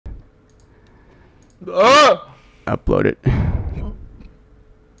Upload it.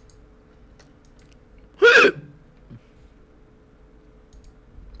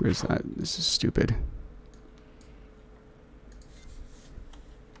 Where's that? This is stupid.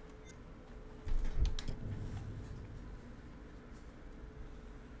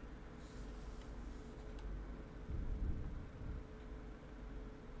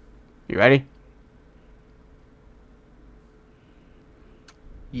 You ready?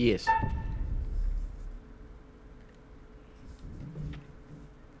 Yes.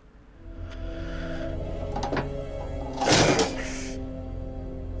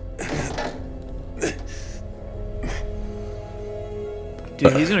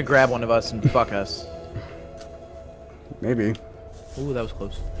 Dude, he's gonna grab one of us and fuck us. Maybe. Ooh, that was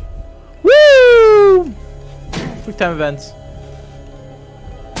close. Woo! Quick time events.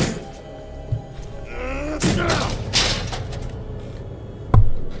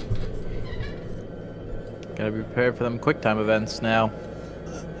 Gotta be prepared for them quick time events now.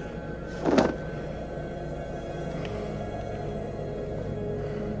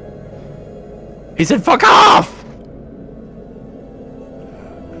 He said, "Fuck off!"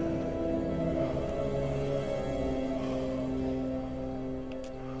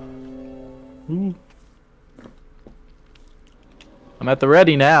 I'm at the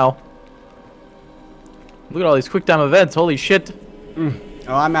ready now. Look at all these quick time events. Holy shit. Oh,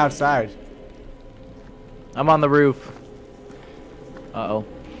 I'm outside. I'm on the roof. Uh-oh.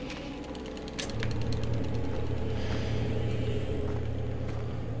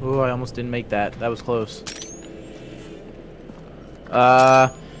 Ooh, I almost didn't make that. That was close.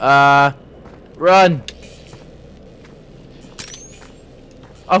 Run!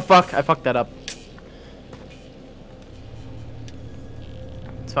 Oh, fuck. I fucked that up.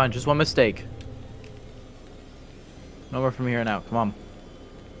 It's fine. Just one mistake. No more from here on out. Come on.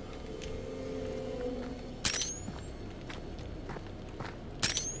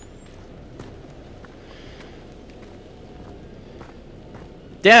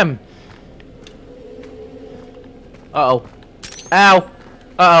 Damn! Uh-oh. Ow!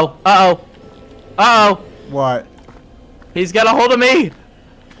 Uh-oh. Uh-oh. Uh-oh! What? He's got a hold of me!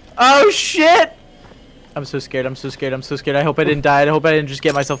 Oh, shit! I'm so scared. I'm so scared. I'm so scared. I hope I didn't die. I hope I didn't just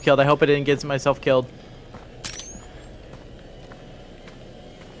get myself killed. I hope I didn't get myself killed.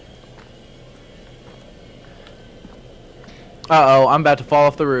 Uh-oh. I'm about to fall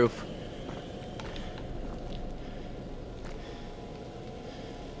off the roof.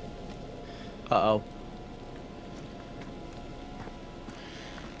 Uh-oh.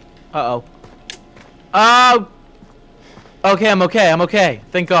 Uh-oh. Oh! Okay, I'm okay. I'm okay.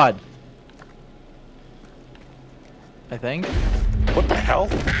 Thank God. I think. What the hell?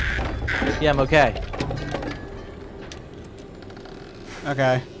 Yeah, I'm okay.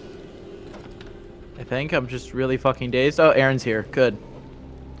 Okay. I think. I'm just really fucking dazed. Oh, Aaron's here. Good.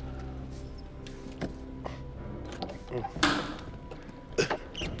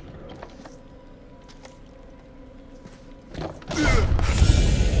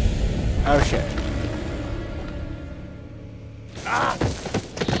 Oh shit. Ah!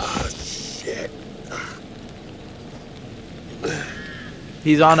 Oh shit.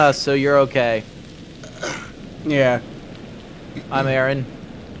 He's on us, so you're okay. Yeah. I'm Aaron.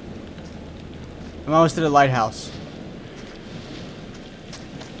 I'm almost to the lighthouse.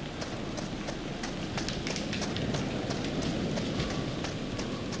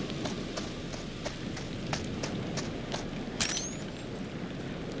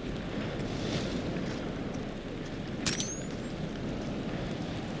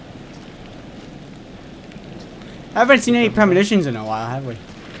 I haven't seen any premonitions in a while, have we?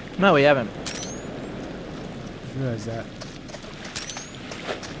 No, we haven't. Just realized that.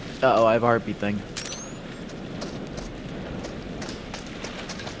 Uh-oh, I have a heartbeat thing.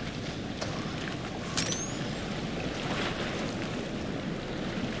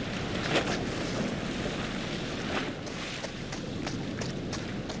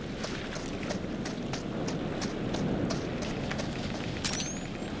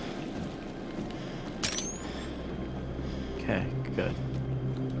 Okay, good.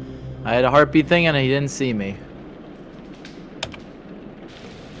 I had a heartbeat thing and he didn't see me.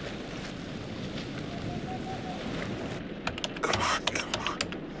 Come on, come on.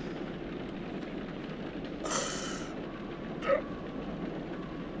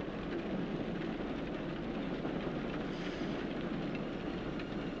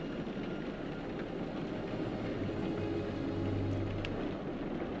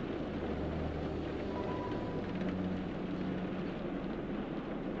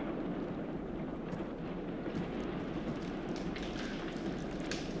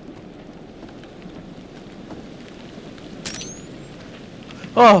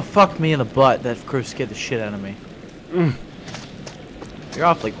 Oh, fuck me in the butt. That crow scared the shit out of me. You're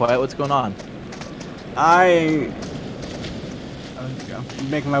awfully quiet. What's going on? I. Oh, there we go. I'm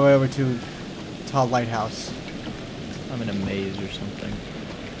making my way over to a tall lighthouse. I'm in a maze or something.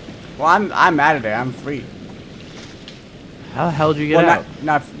 Well, I'm out of there. I'm free. How the hell did you get out?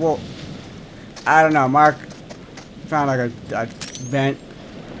 Well, I don't know. Mark found like a vent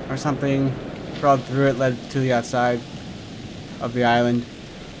or something, crawled through it, led to the outside of the island.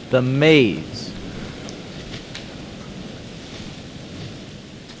 The maze.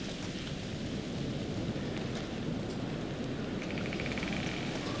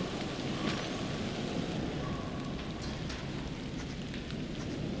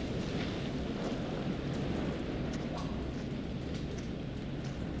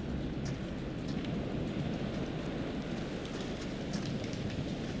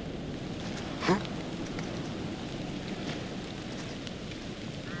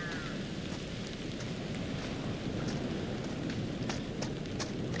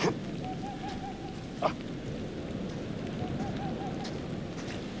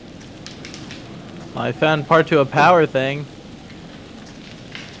 I found part to a power thing.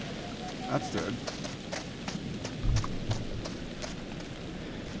 That's good.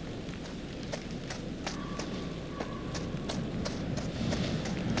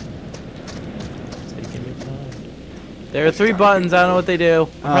 Taking your time. There are 3 buttons. I don't know what they do.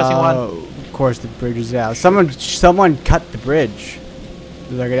 I'm pressing one. Of course, the bridge is out. Someone cut the bridge.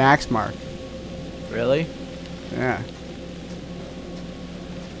 There's like an axe mark. Really? Yeah.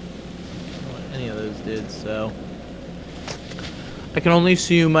 Any of those did, so I can only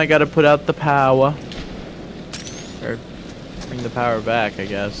assume I gotta put out the power. Or bring the power back, I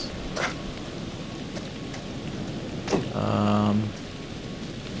guess.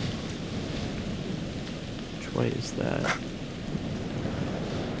 Which way is that?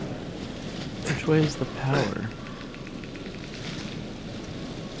 Which way is the power?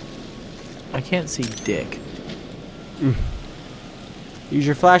 I can't see dick. Use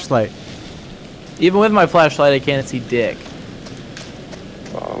your flashlight. Even with my flashlight, I can't see dick.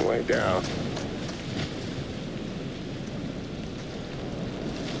 Long way down.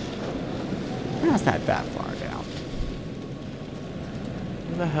 That's not that far down.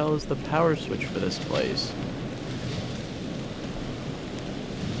 Where the hell is the power switch for this place?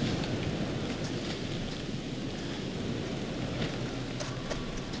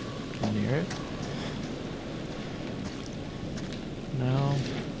 Can you hear it? No.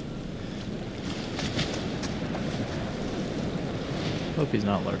 Hope he's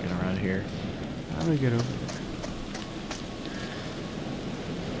not lurking around here. How do we get over?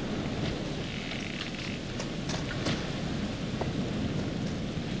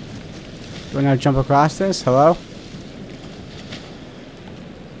 Do I now jump across this? Hello?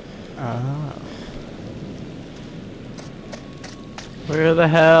 Oh. Where the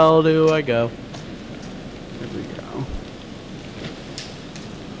hell do I go? There we go.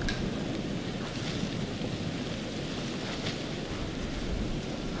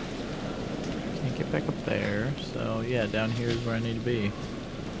 Can't get back up there, so yeah, down here is where I need to be.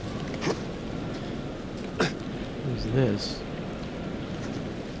 Who's this?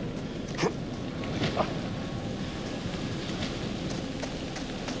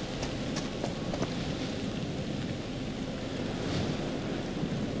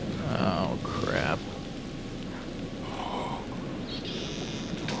 Oh crap.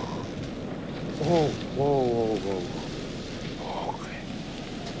 Whoa, whoa, whoa, whoa. Okay.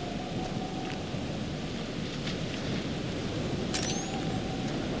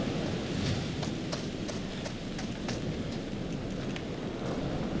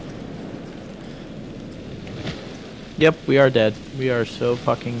 Yep, we are dead. We are so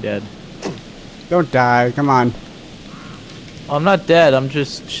fucking dead. Don't die. Come on. I'm not dead. I'm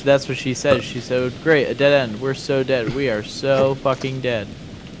just. That's what she said. She said, "Great, a dead end. We're so dead. We are so fucking dead."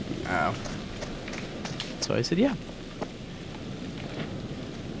 Oh. So I said, "Yeah."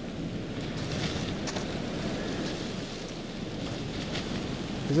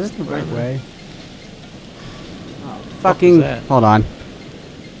 Is this the right way? Oh, was fucking. that? Hold on.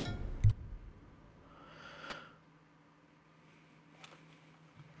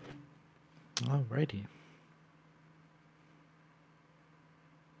 Alrighty.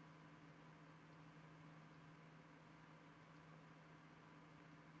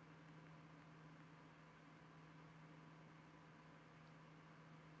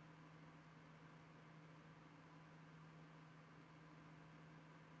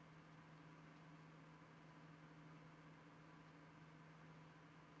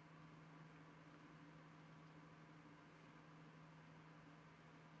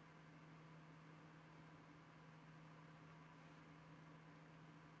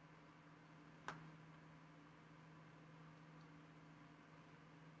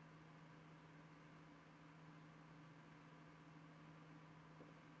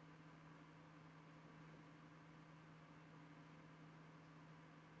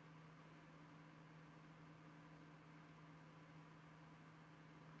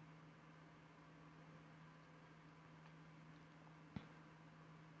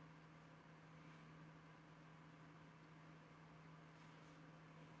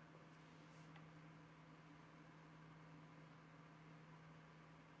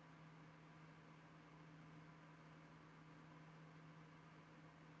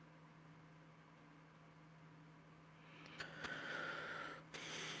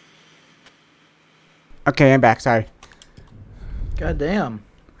 Okay, I'm back. Sorry. God damn.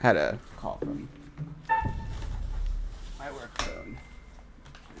 Had a call from my work phone.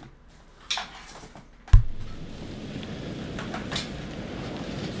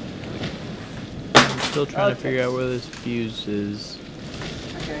 I'm still trying to figure out where this fuse is.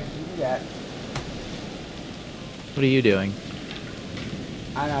 Okay, you do that. What are you doing?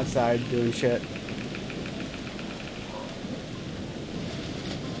 I'm outside doing shit.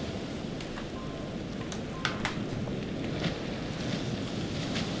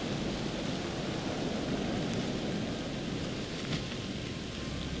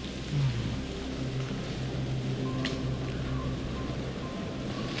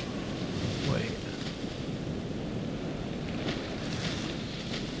 Wait.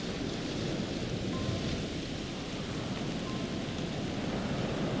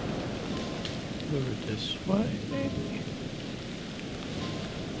 Over this way, maybe?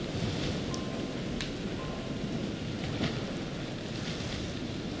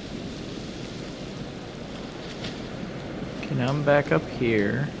 Okay, now I'm back up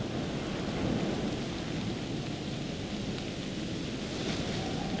here.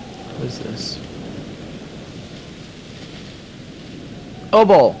 What is this?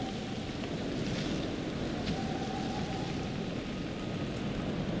 Obol!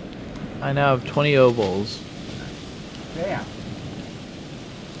 I now have 20 obols. Damn.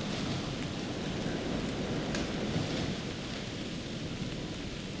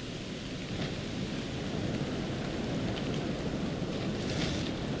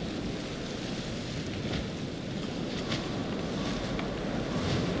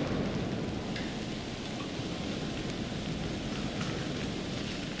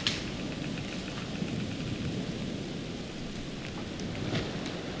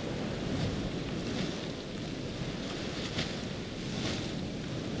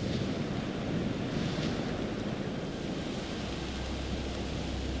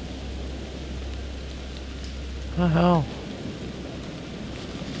 What the hell?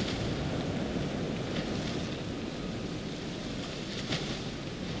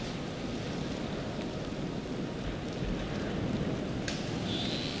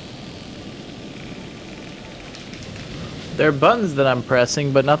 There are buttons that I'm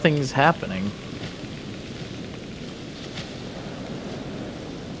pressing, but nothing's happening.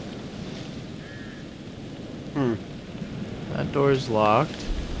 Hmm. That door's locked.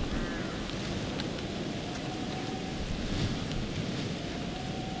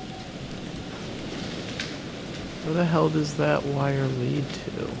 Where the hell does that wire lead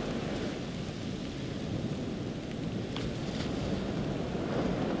to?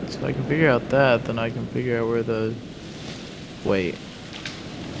 So if I can figure out that, then I can figure out where the... Wait.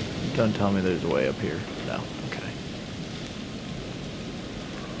 Don't tell me there's a way up here. No. Okay.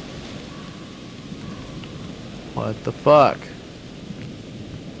 What the fuck?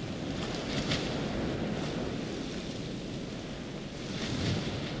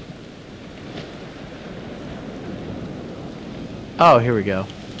 Oh, here we go.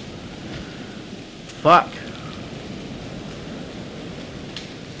 Fuck.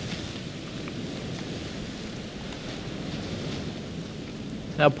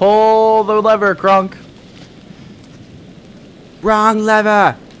 Now pull the lever, Crunk. Wrong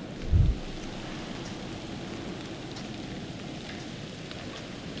lever.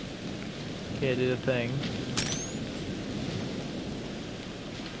 Okay, I did a thing.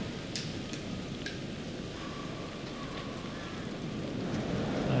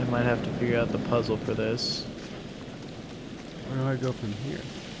 I might have to figure out the puzzle for this. Where do I go from here?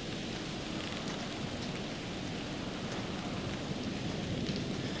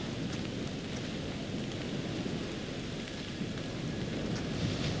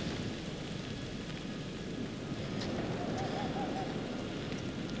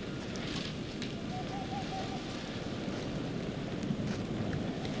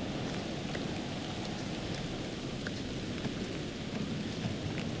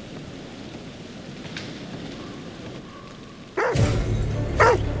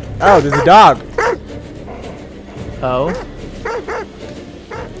 Oh, there's a dog. Oh?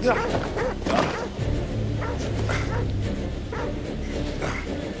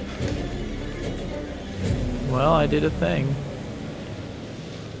 Well, I did a thing.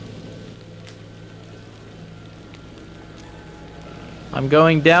 I'm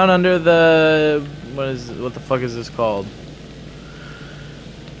going down under the... What the fuck is this called?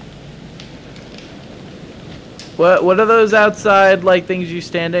 What are those outside, like, things you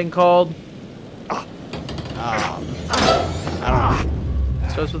stand in called? I don't know.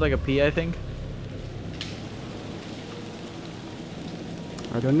 Starts with like a P, I think.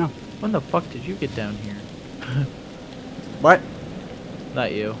 I don't know. When the fuck did you get down here? What?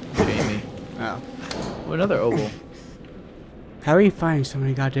 Not you, Jamie. Oh. Oh, another oval. How are you finding so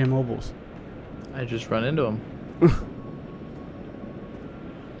many goddamn mobiles? I just run into him.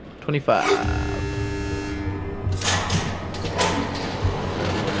 25.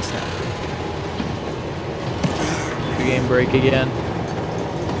 What is happening? Your game break again.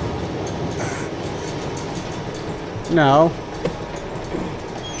 No.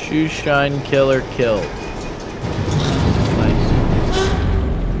 Shoe shine killer killed. Nice.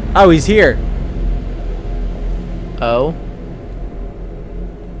 Oh, he's here. Oh.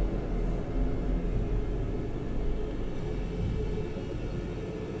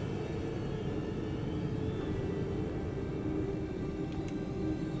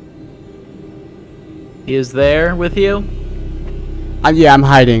 He is there with you? Yeah, I'm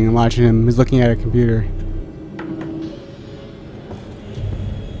hiding. I'm watching him. He's looking at a computer.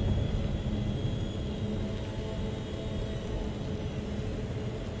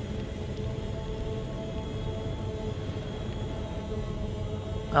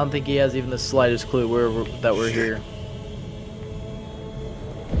 I don't think he has even the slightest clue that we're here.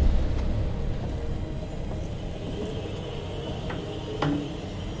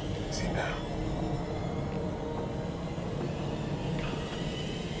 See now.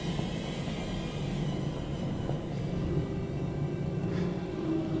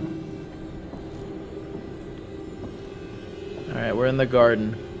 Alright, we're in the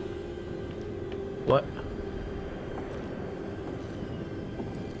garden. What?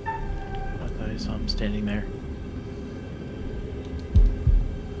 I thought I saw him standing there.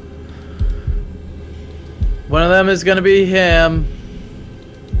 One of them is gonna be him.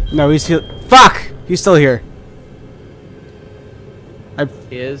 No, he's here. Fuck! He's still here.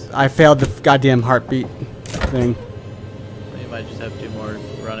 He is? I failed the goddamn heartbeat thing. You might just have to do more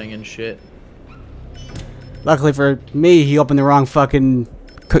running and shit. Luckily for me, he opened the wrong fucking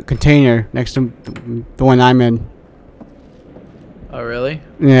container next to the one I'm in. Oh, really?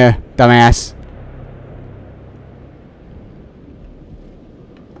 Yeah, dumbass.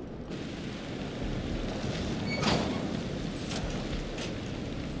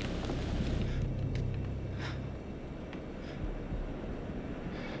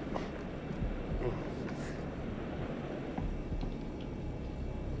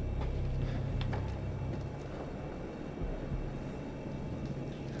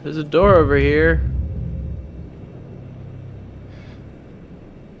 There's a door over here.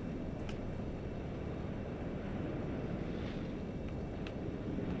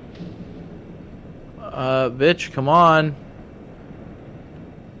 Bitch, come on.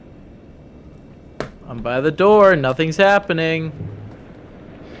 I'm by the door. Nothing's happening.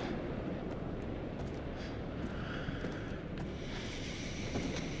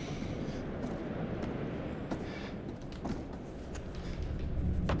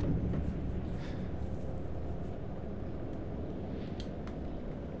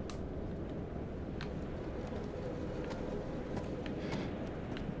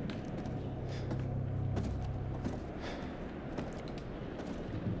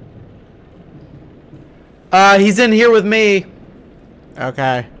 He's in here with me.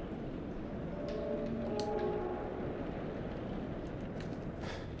 Okay.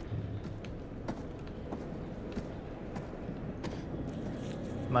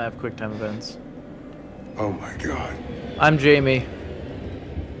 Might have quick time events. Oh my god. I'm Jamie.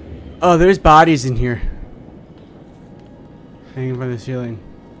 Oh, there's bodies in here. Hanging from the ceiling.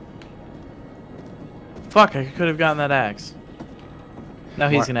 Fuck, I could have gotten that axe. Now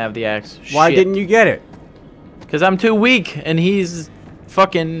he's Why- gonna have the axe. Why Shit. didn't you get it? Because I'm too weak and he's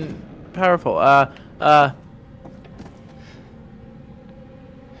fucking powerful.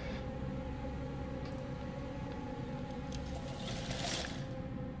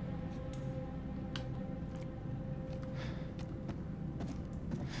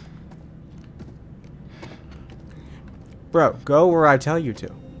 Bro, go where I tell you to.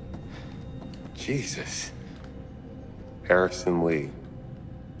 Jesus. Harrison Lee.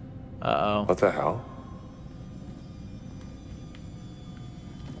 Uh-oh. What the hell?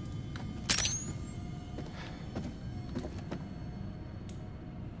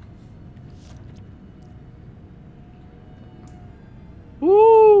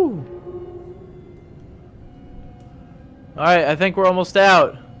 Woo! Alright, I think we're almost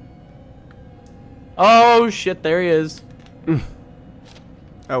out. Oh shit, there he is.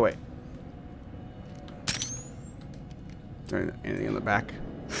 Oh, wait. Is there anything in the back?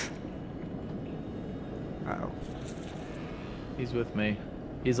 Uh-oh. He's with me.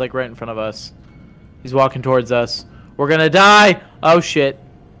 He's like right in front of us. He's walking towards us. We're gonna die! Oh shit.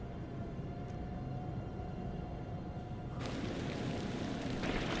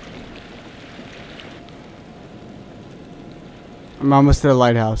 I'm almost to the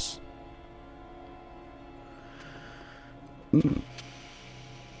lighthouse.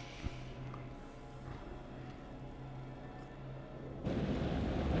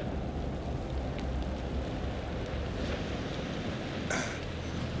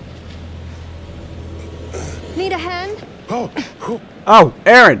 Need a hand? Oh,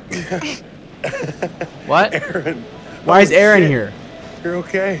 Aaron! What? Aaron. Why is Aaron here? You're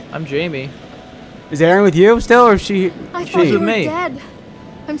okay? I'm Jamie. Is Aaron with you still, or is she? I She's thought you with were me. dead.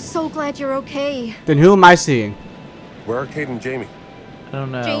 I'm so glad you're okay. Then who am I seeing? Where are Kate and Jamie? I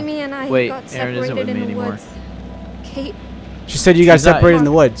don't know. Jamie and I Wait, got Aaron isn't separated with me in the anymore. woods. Kate, She said you got She's not- separated in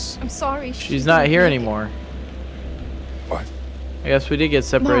the woods. I'm sorry. She's not here anymore. What? I guess we did get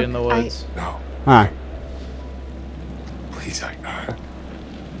separated in the Mark, woods. No. Huh. Please, I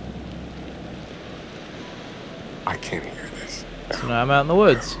can't hear this. So now I'm out in the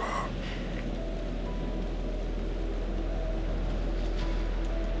woods.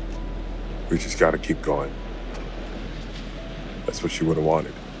 We just gotta keep going. That's what she would have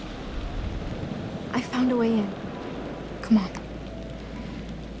wanted. I found a way in. Come on.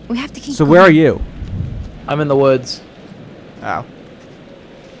 We have to keep So going. where are you? I'm in the woods. Oh.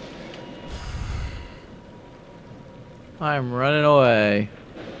 I'm running away.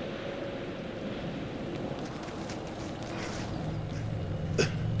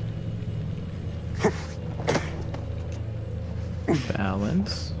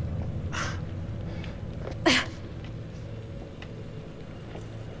 Balance.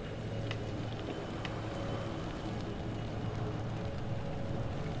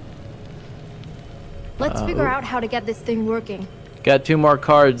 Let's figure out how to get this thing working. Got 2 more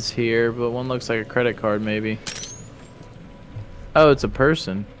cards here, but one looks like a credit card maybe. Oh, it's a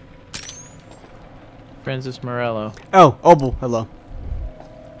person. Francis Morello. Oh, Opal. Hello.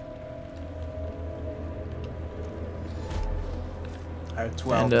 I have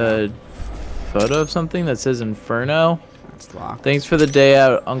 12. And a photo of something that says Inferno. That's locked. Thanks for the day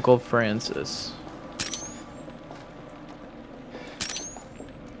out, Uncle Francis.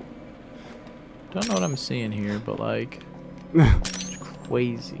 Don't know what I'm seeing here, but like, it's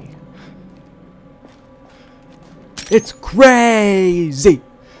crazy. It's crazy.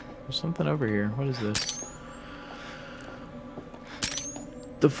 There's something over here. What is this?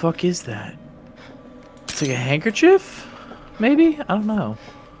 The fuck is that? It's like a handkerchief? Maybe? I don't know.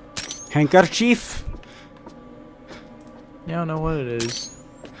 Handkerchief. Yeah, I don't know what it is.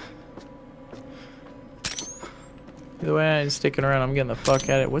 Either way, I ain't sticking around. I'm getting the fuck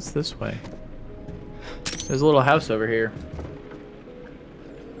at it. What's this way? There's a little house over here.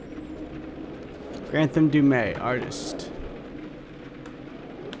 Grantham Dumais, artist.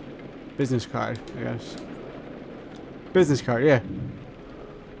 Business card, I guess. Business card, yeah.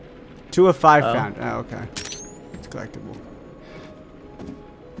 2 of 5 Oh. found. Oh, okay. It's collectible.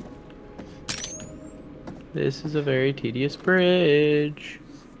 This is a very tedious bridge.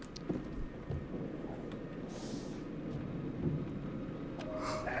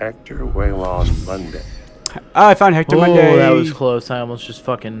 Hector Waylon Monday. Oh, I found Hector Monday. Oh, that was close. I almost just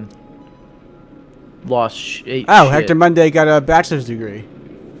fucking lost shit. Oh, Hector Monday got a bachelor's degree.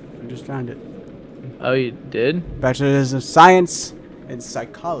 I just found it. Oh, you did? Bachelor's of Science in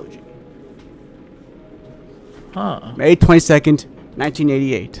Psychology. Huh. May 22nd,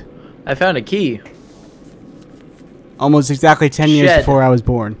 1988. I found a key. Almost exactly 10 years Shed. before I was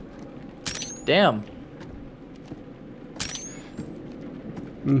born. Damn.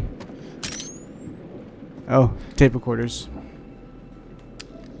 Oh, tape recorders.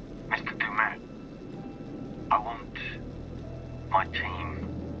 Mr. Dumais, I want my team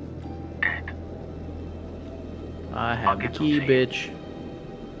dead I have the key, bitch.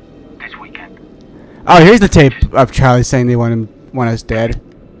 this weekend. Oh, here's the tape of Charlie saying they want us dead.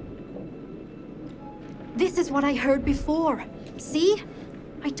 This is what I heard before. See?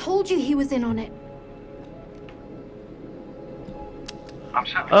 I told you he was in on it. I'm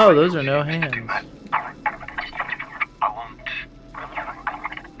certainly Oh, sorry those to are no Mr. hands. Dumais. I want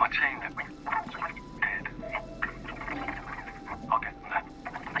my team dead. I'll get them that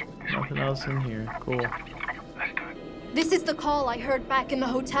this Nothing weekend. else in here. Cool. Let's do it. This is the call I heard back in the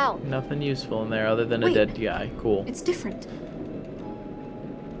hotel. Nothing useful in there other than a Wait. dead guy. Cool. It's different.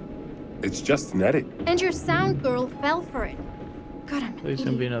 It's just an edit. And your sound girl fell for it. God, I'm an Please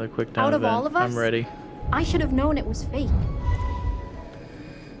gonna be idiot. another quick down Out of event. all of us? I'm ready. I should have known it was fake.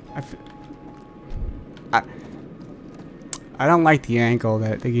 I don't like the angle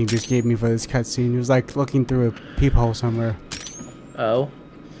that the game just gave me for this cutscene. It was like looking through a peephole somewhere. Oh.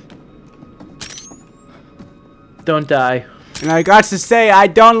 Don't die. And I got to say, I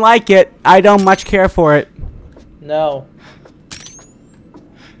don't like it. I don't much care for it. No.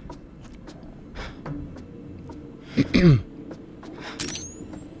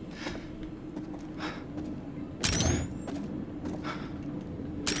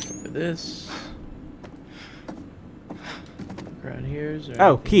 This. Around here. Is there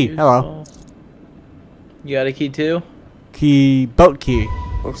Oh, anything key. Hello. useful? You got a key too? Key. Boat key.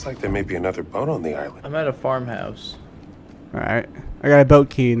 Looks like there may be another boat on the island. I'm at a farmhouse. Alright. I got a boat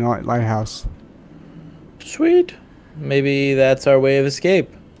key in the lighthouse. Sweet. Maybe that's our way of escape.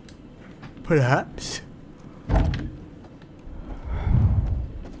 Perhaps.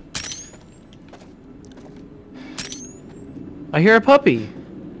 I hear a puppy.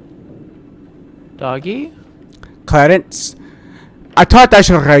 Doggy? Clarence, I thought I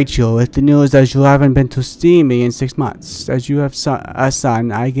should write you with the news that you haven't been to see me in 6 months. As you have a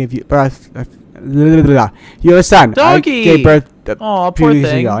son, I gave you birth. You're a son. Doggy! I gave birth Aw, a few poor weeks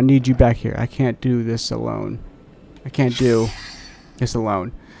thing. ago. I need you back here. I can't do this alone. I can't do this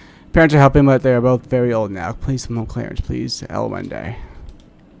alone. Parents are helping, but they are both very old now. Please come home, Clarence. Please, L one day.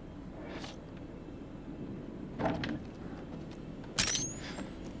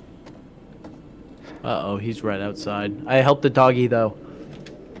 Uh-oh, he's right outside. I helped the doggy, though.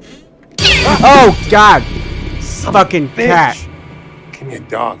 Oh, God! Fucking cat. Give me a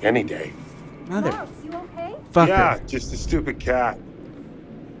dog any day. Mother. You okay? Fucker. Yeah, just a stupid cat.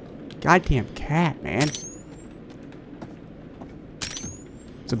 Goddamn cat, man.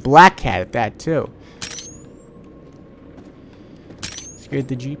 It's a black cat at that, too. Scared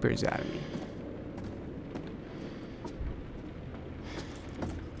the jeepers out of me.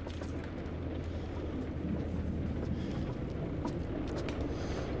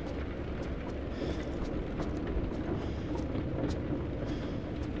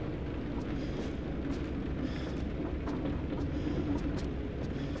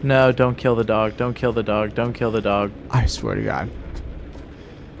 No, don't kill the dog. Don't kill the dog. Don't kill the dog. I swear to God.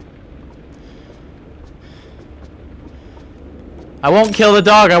 I won't kill the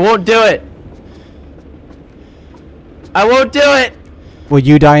dog. I won't do it. I won't do it. Will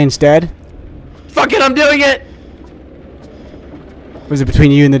you die instead? Fuck it, I'm doing it. Was it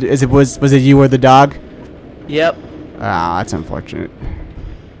between you and the? Was it you or the dog? Yep. Ah, that's unfortunate.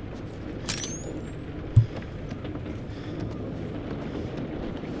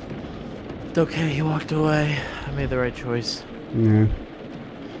 It's okay, he walked away. I made the right choice. Yeah.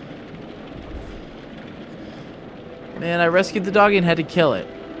 Man, I rescued the doggy and had to kill it.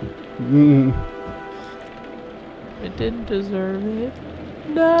 Mm. It didn't deserve it.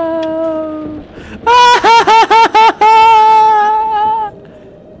 No.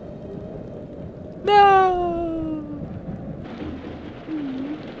 No.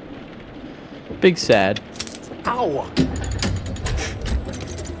 Big sad. Ow!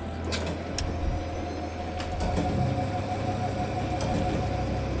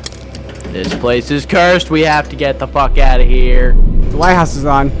 This place is cursed. We have to get the fuck out of here. The lighthouse is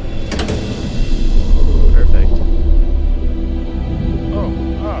on. Perfect.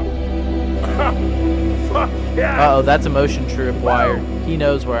 Fuck yeah! Uh-oh, that's a motion trip wire. He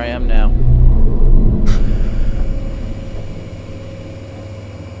knows where I am now.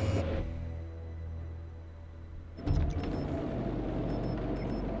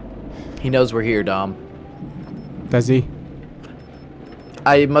 He knows we're here, Dom. Does he?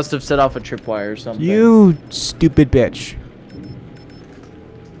 I must have set off a tripwire or something. You stupid bitch.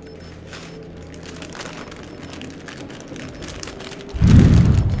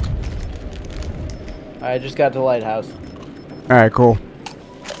 I just got to the lighthouse. Alright, cool.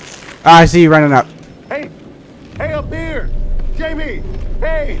 Ah, I see you running up. Hey! Hey, up here! Jamie!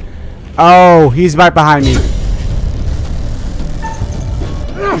 Hey! Oh, he's right behind me.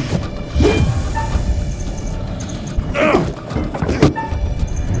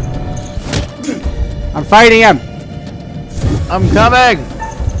 I'm fighting him. I'm coming!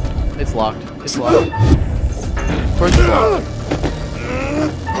 It's locked. It's locked. Of course it's locked.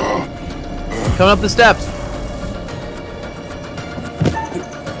 Coming up the steps.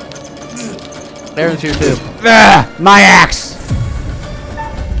 Aaron's here too. Ah, my axe.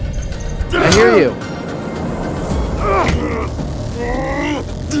 I hear you.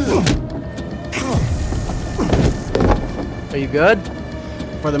 Are you good?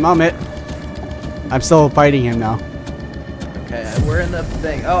 For the moment. I'm still fighting him now. Okay, we're in the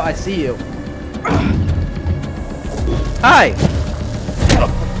thing. Oh, I see you. Hi!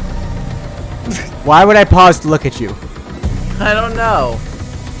 Why would I pause to look at you? I don't know.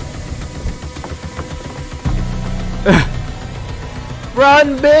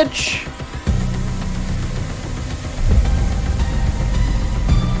 Run, bitch!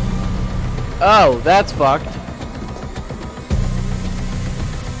 Oh, that's fucked.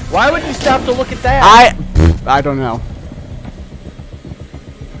 Why would you stop to look at that? I don't know.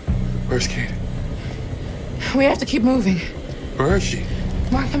 Where's Kate? We have to keep moving. Where is she?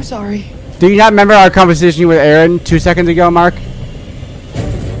 Mark, I'm sorry. Do you not remember our conversation with Aaron 2 seconds ago, Mark?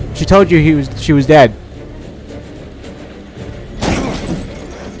 She told you she was dead.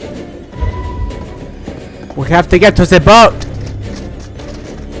 We have to get to the boat.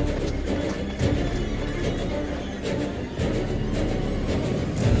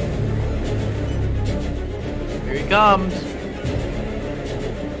 Here he comes.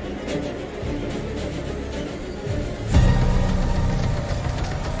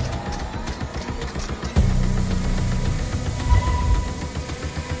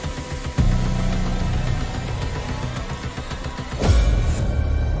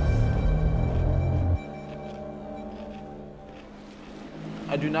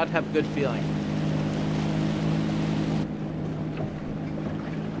 I do not have a good feeling.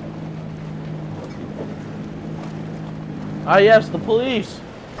 Ah, yes, the police.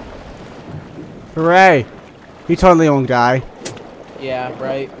 Hooray. He totally won't die. Yeah,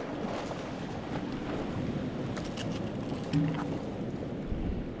 right.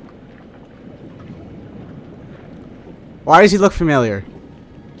 Why does he look familiar?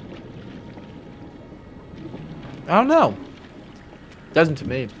 I don't know. Doesn't to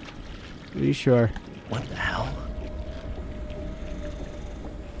me. Are you sure? What the hell?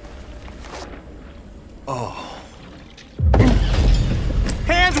 Oh.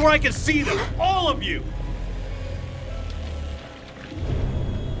 Hands where I can see them! All of you!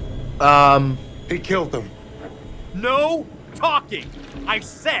 He killed them. No talking! I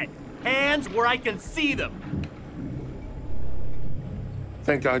said, hands where I can see them!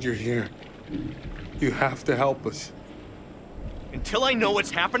 Thank God you're here. You have to help us. Until I know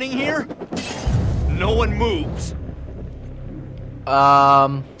what's happening here, no one moves.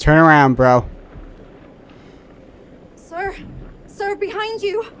 Turn around, bro. Sir, sir, behind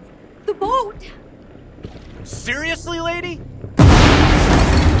you. The boat. Seriously, lady?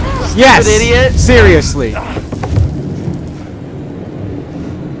 Yes! Stupid idiot. Seriously.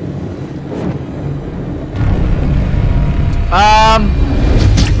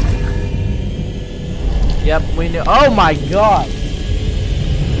 Yep, we knew. Oh my god!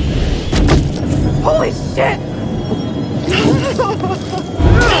 Holy shit!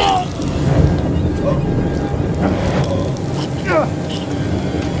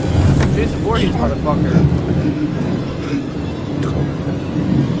 Jason Voorhees, motherfucker.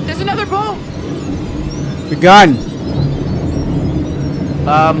 There's another boat! The gun.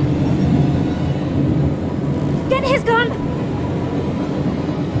 Get his gun.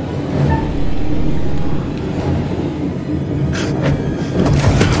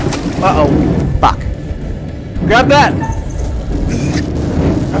 Uh-oh. Fuck. Grab that!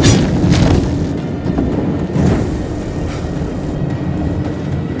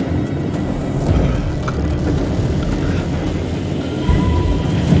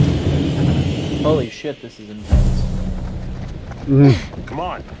 Holy shit, this is intense. Come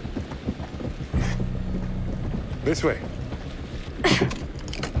on. This way.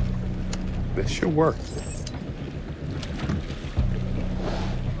 This should work.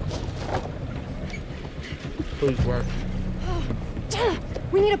 Please work.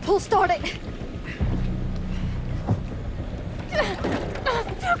 We need to pull start it.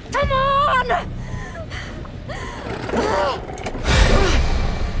 Come on!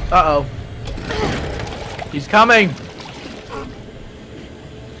 Uh-oh. He's coming!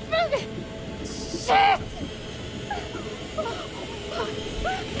 Shit!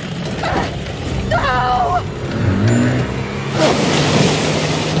 No!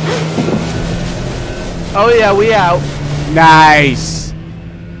 Oh yeah, we out. Nice.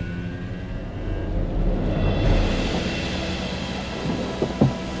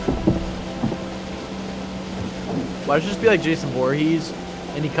 Why don't you just be like Jason Voorhees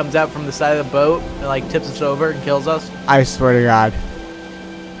and he comes out from the side of the boat and like tips us over and kills us? I swear to God.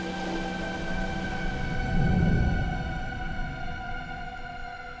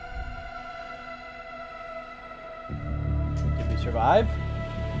 Did we survive?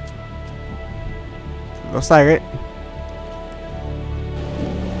 Looks like it.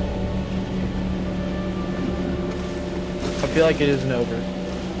 I feel like it isn't over.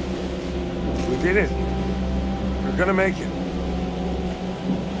 We did it. We're gonna make it.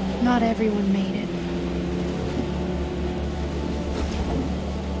 Not everyone made it.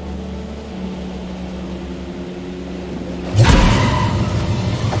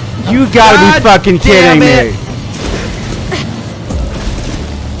 You gotta God be fucking damn kidding it. me.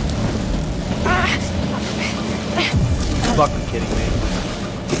 Fucking kidding me.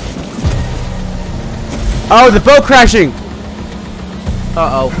 Oh, the boat crashing!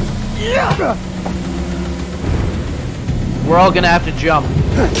 Uh-oh. We're all gonna have to jump.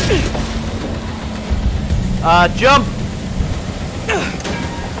 Jump!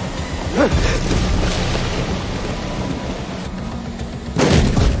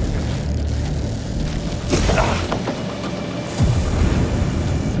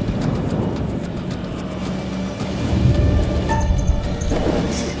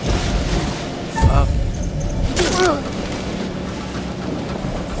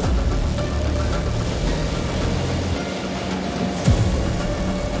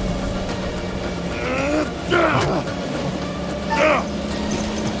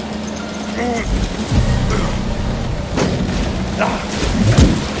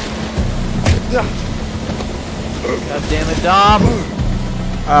 God damn it, Dom!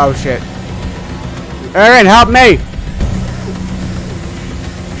 Oh shit. Aaron, help me!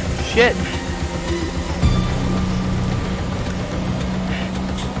 Shit!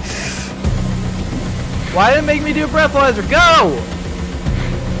 Why didn't it make me do a breathalyzer? Go!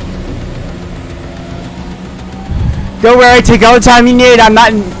 Don't worry, take all the time you need. I'm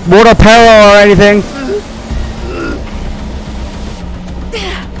not in mortal peril or anything.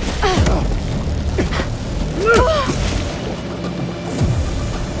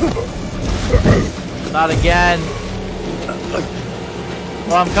 Not again.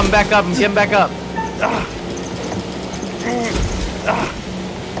 Well, I'm coming back up. I'm getting back up.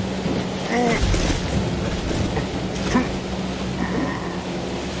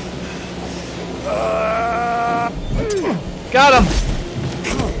 Got him.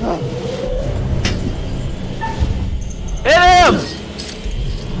 Hit him.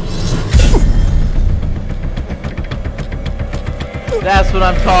 That's what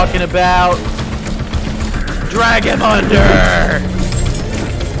I'm talking about. Drag him under!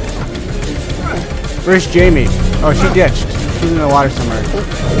 Where's Jamie? Oh, she ditched. She's in the water somewhere.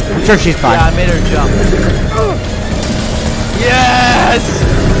 I'm sure she's fine. Yeah, I made her jump. Yes!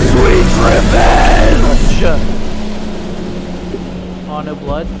 Sweet revenge! Oh, no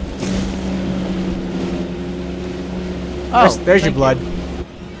blood? Oh, there's your blood.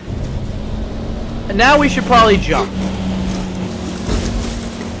 And now we should probably jump.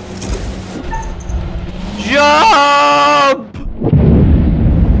 Jump!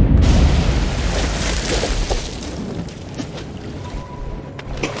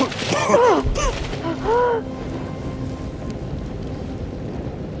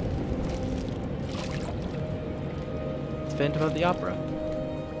 It's Phantom of the Opera.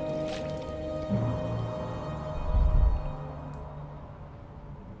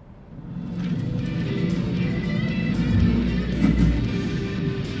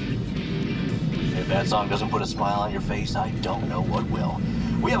 That song doesn't put a smile on your face, I don't know what will.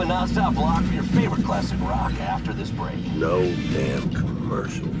 We have a non-stop block for your favorite classic rock after this break. No damn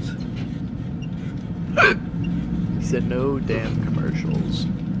commercials. He said no damn commercials.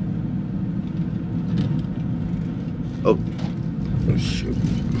 Oh shoot.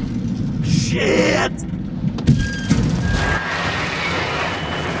 Shit!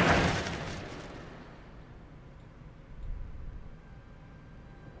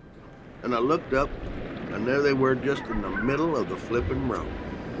 And I looked up, and there they were just in the middle of the flipping road,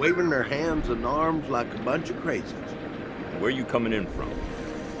 waving their hands and arms like a bunch of crazies. Where are you coming in from?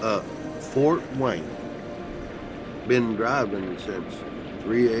 Fort Wayne. Been driving since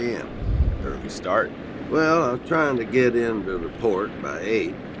 3 a.m. Early start. Well, I was trying to get into the port by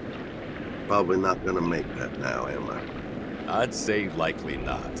 8. Probably not gonna make that now, am I? I'd say likely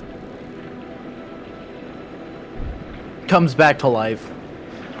not. Comes back to life.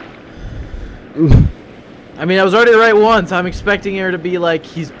 I mean, I was already right once. I'm expecting her to be like,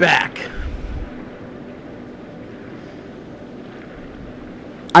 he's back.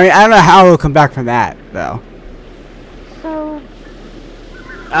 I mean, I don't know how he'll come back from that, though. So...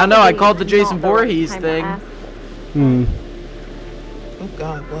 I don't know, I called the Jason Voorhees thing. Hmm. Oh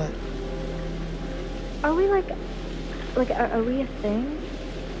God, what? Are we like, are we a thing?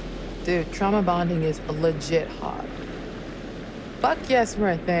 Dude, trauma bonding is legit hot. Fuck yes,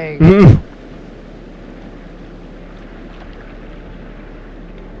 we're a thing.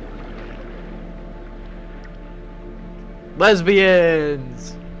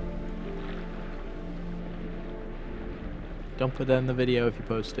 Lesbians! Don't put that in the video if you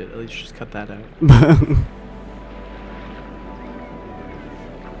post it. At least just cut that out.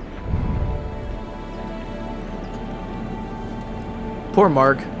 Poor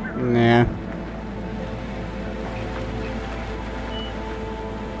Mark. Nah.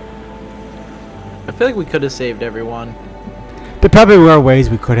 I feel like we could have saved everyone. There probably were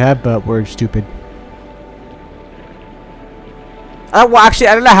ways we could have, but we're stupid. Well, actually,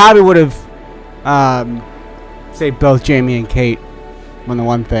 I don't know how we would have, say, both Jamie and Kate on the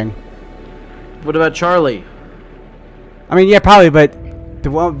one thing. What about Charlie? I mean, yeah, probably, but the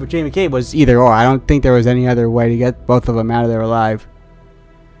one with Jamie and Kate was either or. I don't think there was any other way to get both of them out of there alive.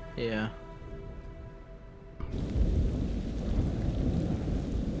 Yeah.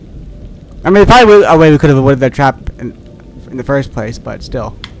 I mean, probably a way we could have avoided that trap in the first place, but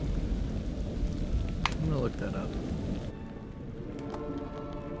still. I'm gonna look that up.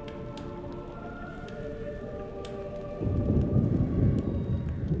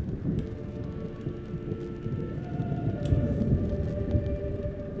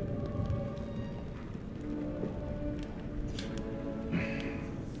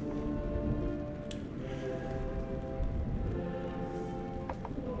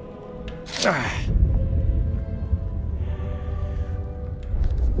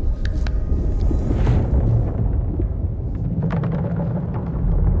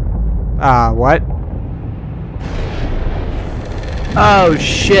 What? Oh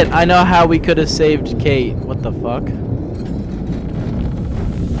shit, I know how we could have saved Kate. What the fuck?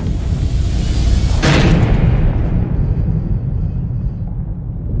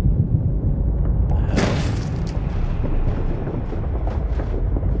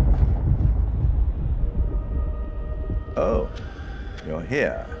 Oh, you're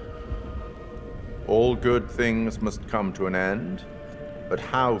here. All good things must come to an end, but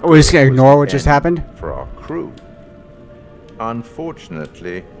how? Are we just gonna good was ignore the what just end happened? for our crew?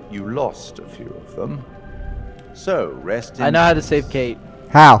 Unfortunately, you lost a few of them. So rest in I know how to save Kate.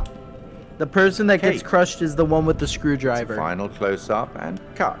 How? The person that gets Kate. crushed is the one with the It's a screwdriver. final close-up and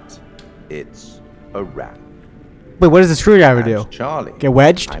cut. It's a wrap. Wait, what does the screwdriver do? And Charlie, Get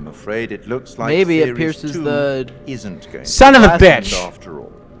wedged? I'm afraid it looks like Maybe it Series pierces 2 the isn't going Son to of a last bitch. after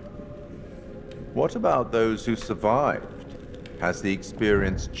all. What about those who survived? Has the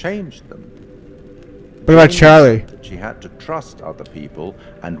experience changed them? What about Charlie? That she had to trust other people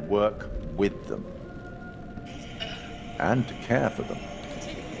and work with them. And to care for them.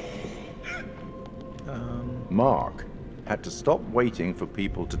 Mark had to stop waiting for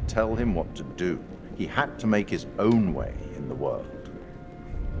people to tell him what to do. He had to make his own way in the world.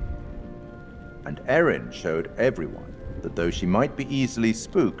 And Erin showed everyone that though she might be easily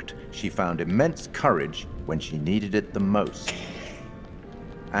spooked, she found immense courage when she needed it the most.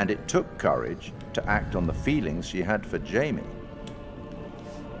 And it took courage to act on the feelings she had for Jamie.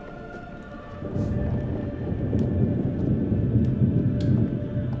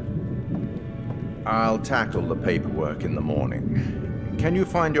 I'll tackle the paperwork in the morning. Can you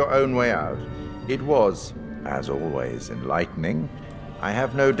find your own way out? It was, as always, enlightening. I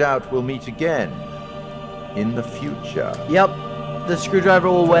have no doubt we'll meet again in the future. Yep. The screwdriver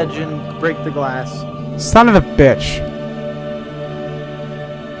will wedge and break the glass. Son of a bitch.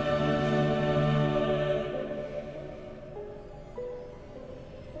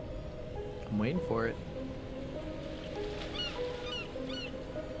 I'm waiting for it.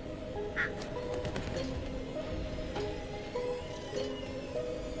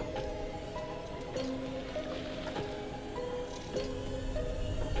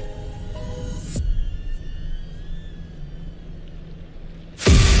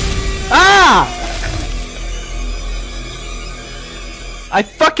 Ah! I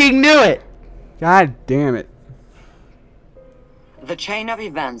fucking knew it! God damn it. The chain of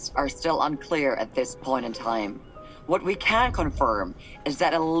events are still unclear at this point in time. What we can confirm is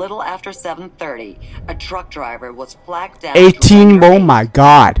that a little after 7:30, a truck driver was flagged down. 18, oh my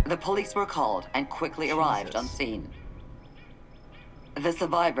god. The police were called and quickly arrived on scene. The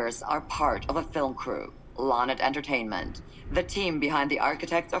survivors are part of a film crew, Lonnet Entertainment, the team behind the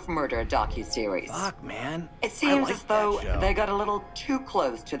Architects of Murder docuseries. Fuck, man. It seems like as though that show. they got a little too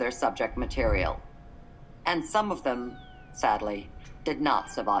close to their subject material. And some of them, sadly, did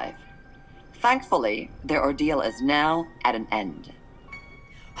not survive. Thankfully, their ordeal is now at an end.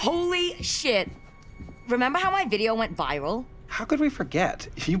 Holy shit. Remember how my video went viral? How could we forget?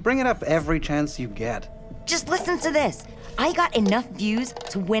 You bring it up every chance you get. Just listen to this. I got enough views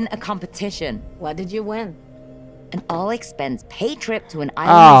to win a competition. What did you win? An all-expense paid trip to an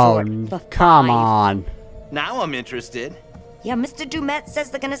island resort for come 5. on. Now I'm interested. Yeah, Mr. Dumet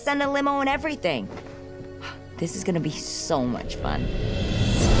says they're gonna send a limo and everything. This is gonna be so much fun.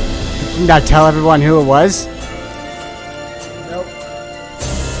 Did you not tell everyone who it was? Nope.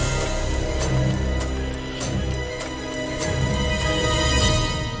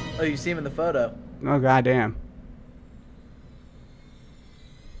 Oh, you see him in the photo. Oh, goddamn.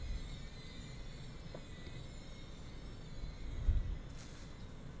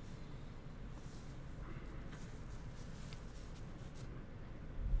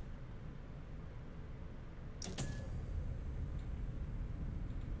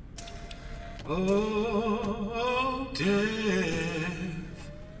 Oh,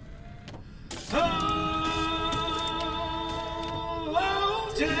 death. Oh,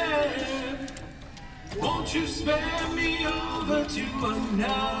 death. Won't you spare me over to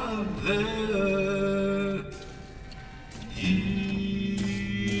another year?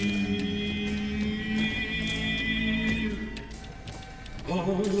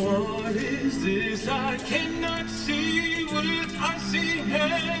 Oh, what is this I cannot see with icy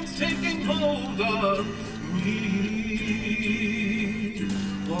hands taking hold of me?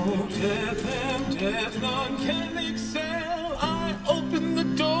 Oh, death and death, none can excel. I open the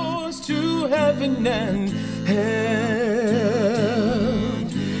doors to heaven and hell.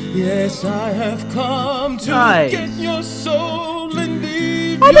 Yes, I have come to get your soul and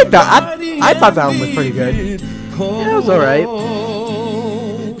leave I your think that body I thought that one was pretty good. Yeah, it was alright.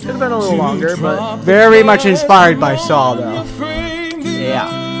 Could have been a little longer, but Very much inspired by Saw, though.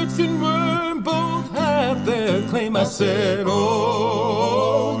 yeah. Claim I said,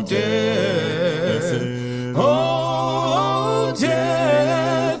 oh, death, oh,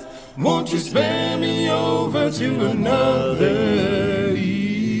 death, won't you spare me over to another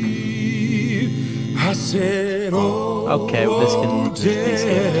eve? I said, oh, okay, well, this can just be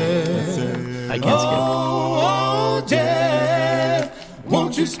skipped. I can't skip. Oh, death,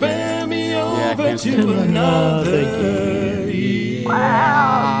 won't you spare me over to another eve?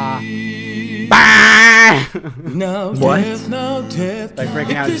 Wow. Now what? Death, now death. Like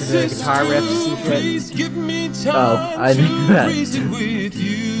breaking out into the guitar riffs and shit. Give me time oh, I knew that. with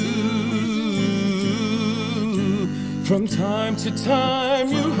you. From time to time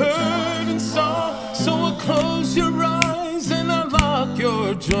you heard and saw, so I close your eyes and I lock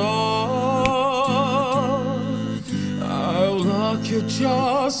your jaw. I'll lock your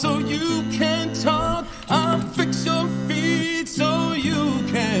jaw so you can't talk. I'll fix your feet so you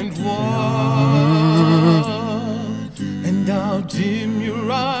can't walk. And I'll dim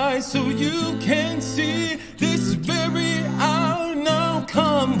your eyes so you can see this very hour. Now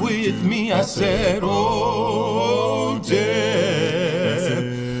come with me. I said, oh, death.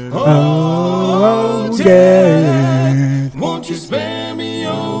 Oh, death. Won't you spare me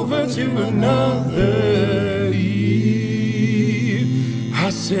over to another eve? I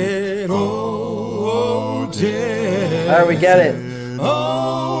said, oh, death. Alright, we get it.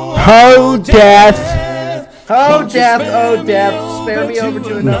 Oh, death. Oh, death. Oh, death. Spare me over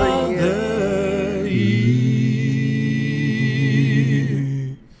to another year.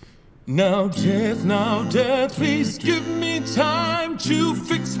 Now, death, please give me time to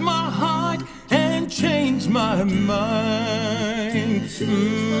fix my heart and change my mind.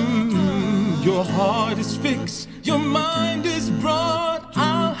 Your heart is fixed, your mind is broad.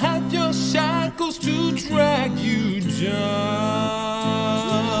 I'll have your shackles to drag you down.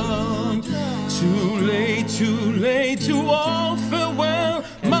 Too late to all farewell.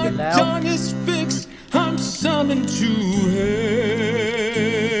 My tongue is fixed, I'm summoned to hell.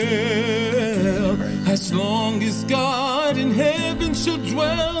 As long as God in heaven shall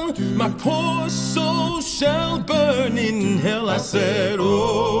dwell, my poor soul shall burn in hell. I said,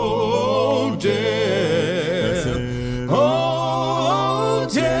 oh, death, oh,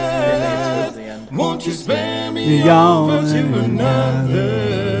 death, won't you spare me over to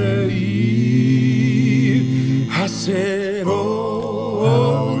another eve? I said,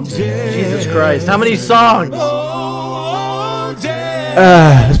 oh, death. Jesus Christ, how many songs?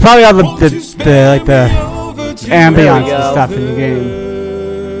 It's probably all the ambience and stuff in the game.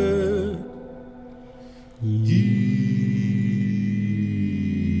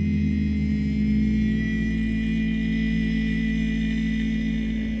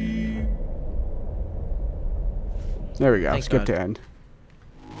 There we go. Skip to end.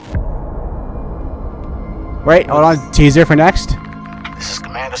 Wait, hold on. Teaser for next. This is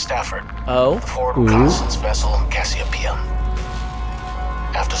Commander Stafford. Oh. The Fort Reconnaissance vessel Cassiopeia.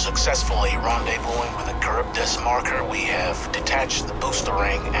 After successfully rendezvousing with a Charybdis marker, we have detached the booster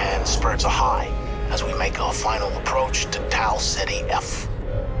ring and spurred a high as we make our final approach to Tau Ceti F.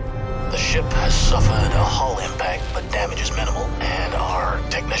 The ship has suffered a hull impact, but damage is minimal, and our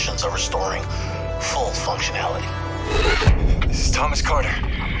technicians are restoring full functionality. This is Thomas Carter.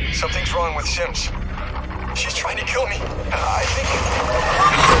 Something's wrong with Sims. She's trying to kill me. I think.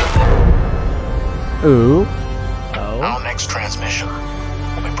 Ooh. Oh. Our next transmission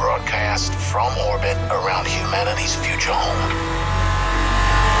will be broadcast from orbit around humanity's future home.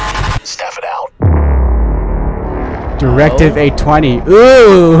 Staff it out. Directive 820.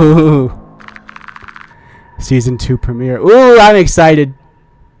 Ooh. Season 2 premiere. Ooh, I'm excited.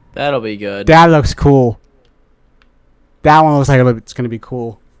 That'll be good. That looks cool. That one looks like it's going to be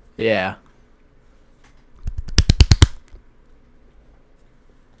cool. Yeah.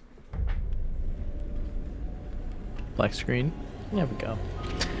 Black screen. There we go.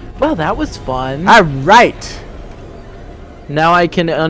 Well, that was fun. All right. Now I can